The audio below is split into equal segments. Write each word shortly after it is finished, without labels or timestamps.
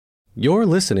You're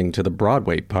listening to the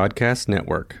Broadway Podcast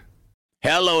Network.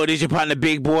 Hello, it is your partner,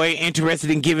 Big Boy, interested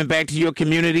in giving back to your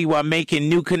community while making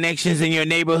new connections in your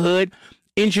neighborhood?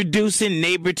 Introducing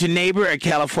Neighbor to Neighbor, a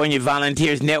California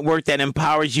volunteers network that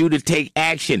empowers you to take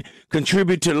action,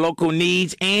 contribute to local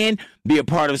needs, and be a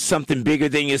part of something bigger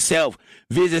than yourself.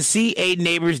 Visit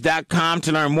ca-neighbors.com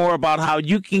to learn more about how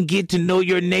you can get to know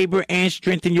your neighbor and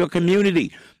strengthen your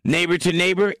community. Neighbor to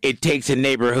Neighbor, it takes a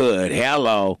neighborhood.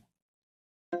 Hello.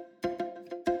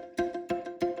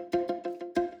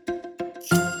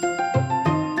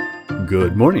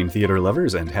 Good morning, theater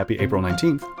lovers, and happy April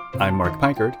 19th. I'm Mark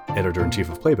Pikert, Editor-in-Chief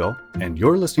of Playbill, and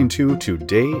you're listening to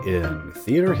Today in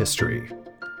Theater History.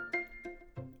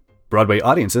 Broadway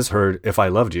audiences heard If I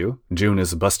Loved You, June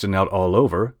is Bustin' Out All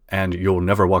Over, and You'll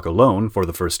Never Walk Alone for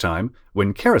the first time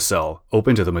when Carousel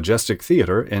opened at the Majestic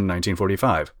Theater in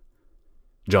 1945.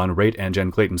 John Raitt and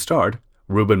Jen Clayton starred,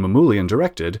 Ruben Mamoulian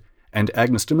directed, and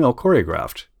Agnes DeMille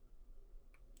choreographed.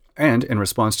 And in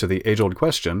response to the age-old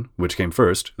question, which came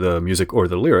first, the music or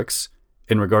the lyrics,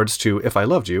 in regards to If I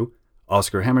Loved You,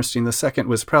 Oscar Hammerstein II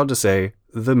was proud to say,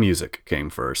 the music came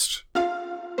first.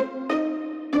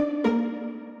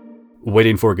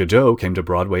 Waiting for Godot came to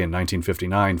Broadway in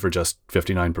 1959 for just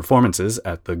 59 performances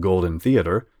at the Golden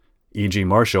Theater. E.G.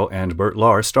 Marshall and Bert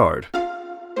Lahr starred.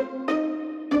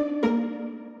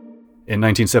 In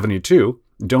 1972,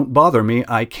 Don't Bother Me,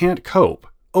 I Can't Cope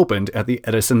opened at the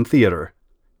Edison Theater.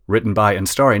 Written by and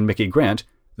starring Mickey Grant,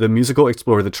 the musical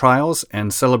explored the trials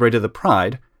and celebrated the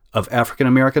pride of African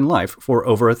American life for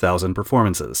over 1,000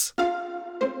 performances.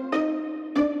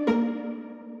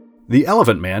 The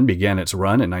Elephant Man began its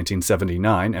run in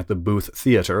 1979 at the Booth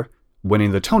Theater,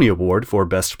 winning the Tony Award for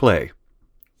Best Play.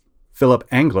 Philip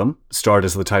Anglim starred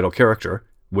as the title character,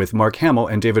 with Mark Hamill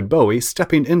and David Bowie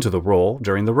stepping into the role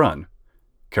during the run.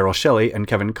 Carol Shelley and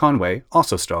Kevin Conway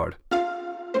also starred.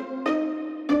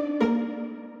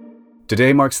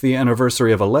 Today marks the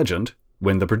anniversary of a legend,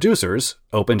 when The Producers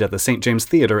opened at the St. James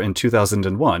Theater in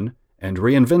 2001 and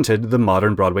reinvented the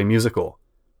modern Broadway musical.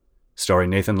 Starring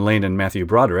Nathan Lane and Matthew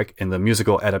Broderick in the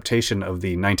musical adaptation of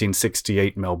the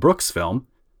 1968 Mel Brooks film,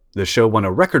 the show won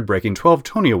a record-breaking 12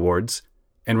 Tony Awards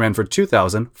and ran for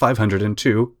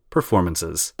 2,502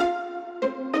 performances.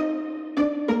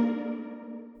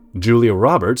 Julia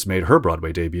Roberts made her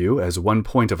Broadway debut as one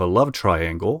point of a love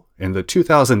triangle in the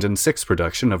 2006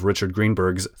 production of Richard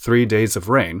Greenberg's 3 Days of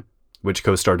Rain, which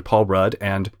co-starred Paul Rudd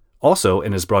and, also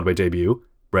in his Broadway debut,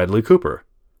 Bradley Cooper.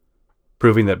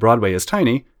 Proving that Broadway is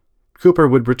tiny, Cooper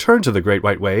would return to the Great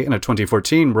White Way in a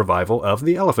 2014 revival of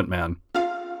The Elephant Man.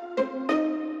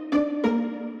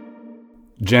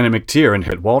 Janet McTeer and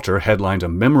Hit Walter headlined a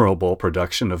memorable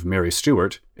production of Mary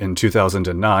Stuart in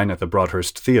 2009 at the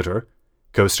Broadhurst Theater,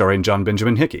 co-starring John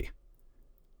Benjamin Hickey.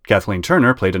 Kathleen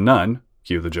Turner played a nun,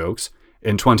 cue the jokes,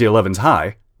 in 2011's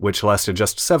High, which lasted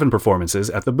just 7 performances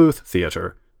at the Booth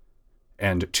Theater.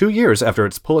 And 2 years after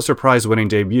its Pulitzer Prize-winning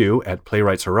debut at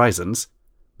Playwrights Horizons,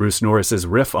 Bruce Norris's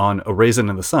riff on A Raisin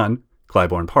in the Sun,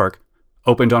 Clybourne Park,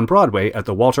 opened on Broadway at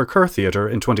the Walter Kerr Theater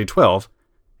in 2012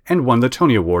 and won the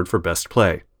Tony Award for Best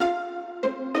Play.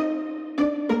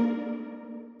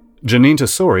 Jeanine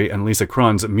Tesori and Lisa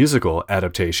Cron's musical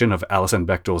adaptation of Alison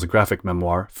Bechdel's graphic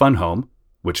memoir, Fun Home,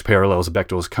 which parallels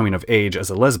Bechdel's coming of age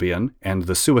as a lesbian and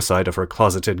the suicide of her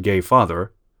closeted gay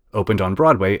father, opened on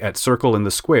Broadway at Circle in the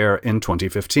Square in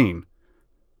 2015.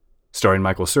 Starring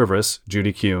Michael Cerveris,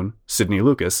 Judy Kuhn, Sidney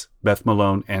Lucas, Beth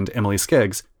Malone, and Emily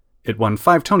Skeggs, it won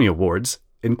 5 Tony Awards,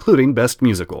 including Best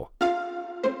Musical.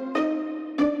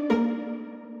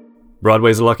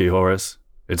 Broadway's lucky, Horace.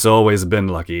 It's always been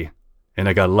lucky. And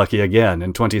I got lucky again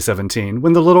in 2017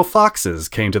 when The Little Foxes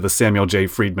came to the Samuel J.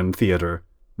 Friedman Theater,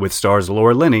 with stars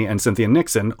Laura Linney and Cynthia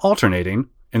Nixon alternating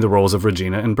in the roles of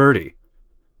Regina and Bertie.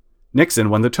 Nixon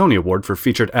won the Tony Award for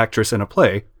Featured Actress in a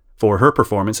Play for her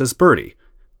performance as Bertie,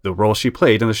 the role she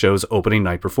played in the show's opening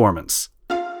night performance.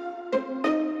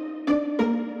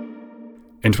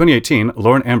 In 2018,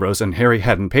 Lauren Ambrose and Harry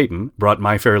Haddon Payton brought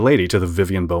My Fair Lady to the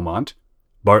Vivian Beaumont.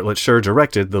 Bartlett Sher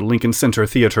directed the Lincoln Center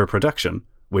Theater production,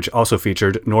 which also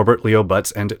featured Norbert Leo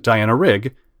Butz and Diana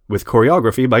Rigg, with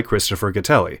choreography by Christopher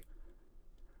Gattelli.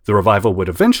 The revival would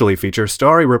eventually feature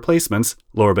starry replacements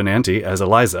Laura Benanti as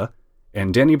Eliza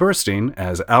and Danny Burstein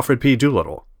as Alfred P.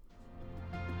 Doolittle.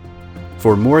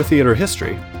 For more theater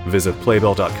history, visit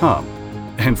Playbill.com,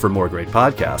 and for more great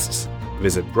podcasts,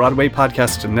 visit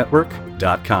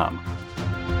BroadwayPodcastNetwork.com.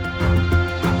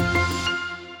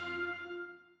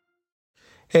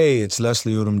 Hey, it's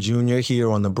Leslie Odom Jr. here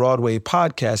on the Broadway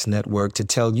Podcast Network to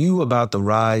tell you about the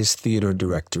Rise Theater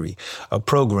Directory, a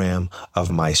program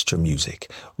of Maestro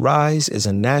Music. Rise is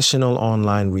a national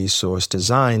online resource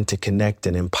designed to connect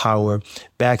and empower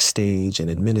backstage and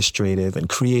administrative and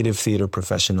creative theater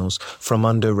professionals from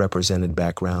underrepresented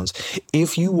backgrounds.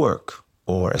 If you work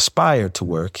or aspire to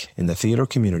work in the theater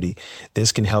community,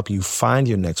 this can help you find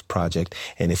your next project.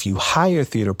 And if you hire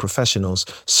theater professionals,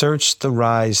 search the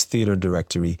Rise Theater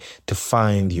Directory to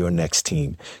find your next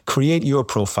team. Create your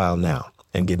profile now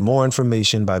and get more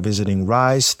information by visiting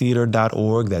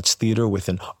risetheater.org. That's theater with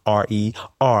an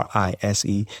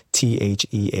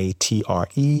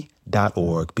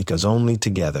RERISETHEATRE.org, because only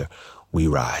together we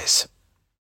rise.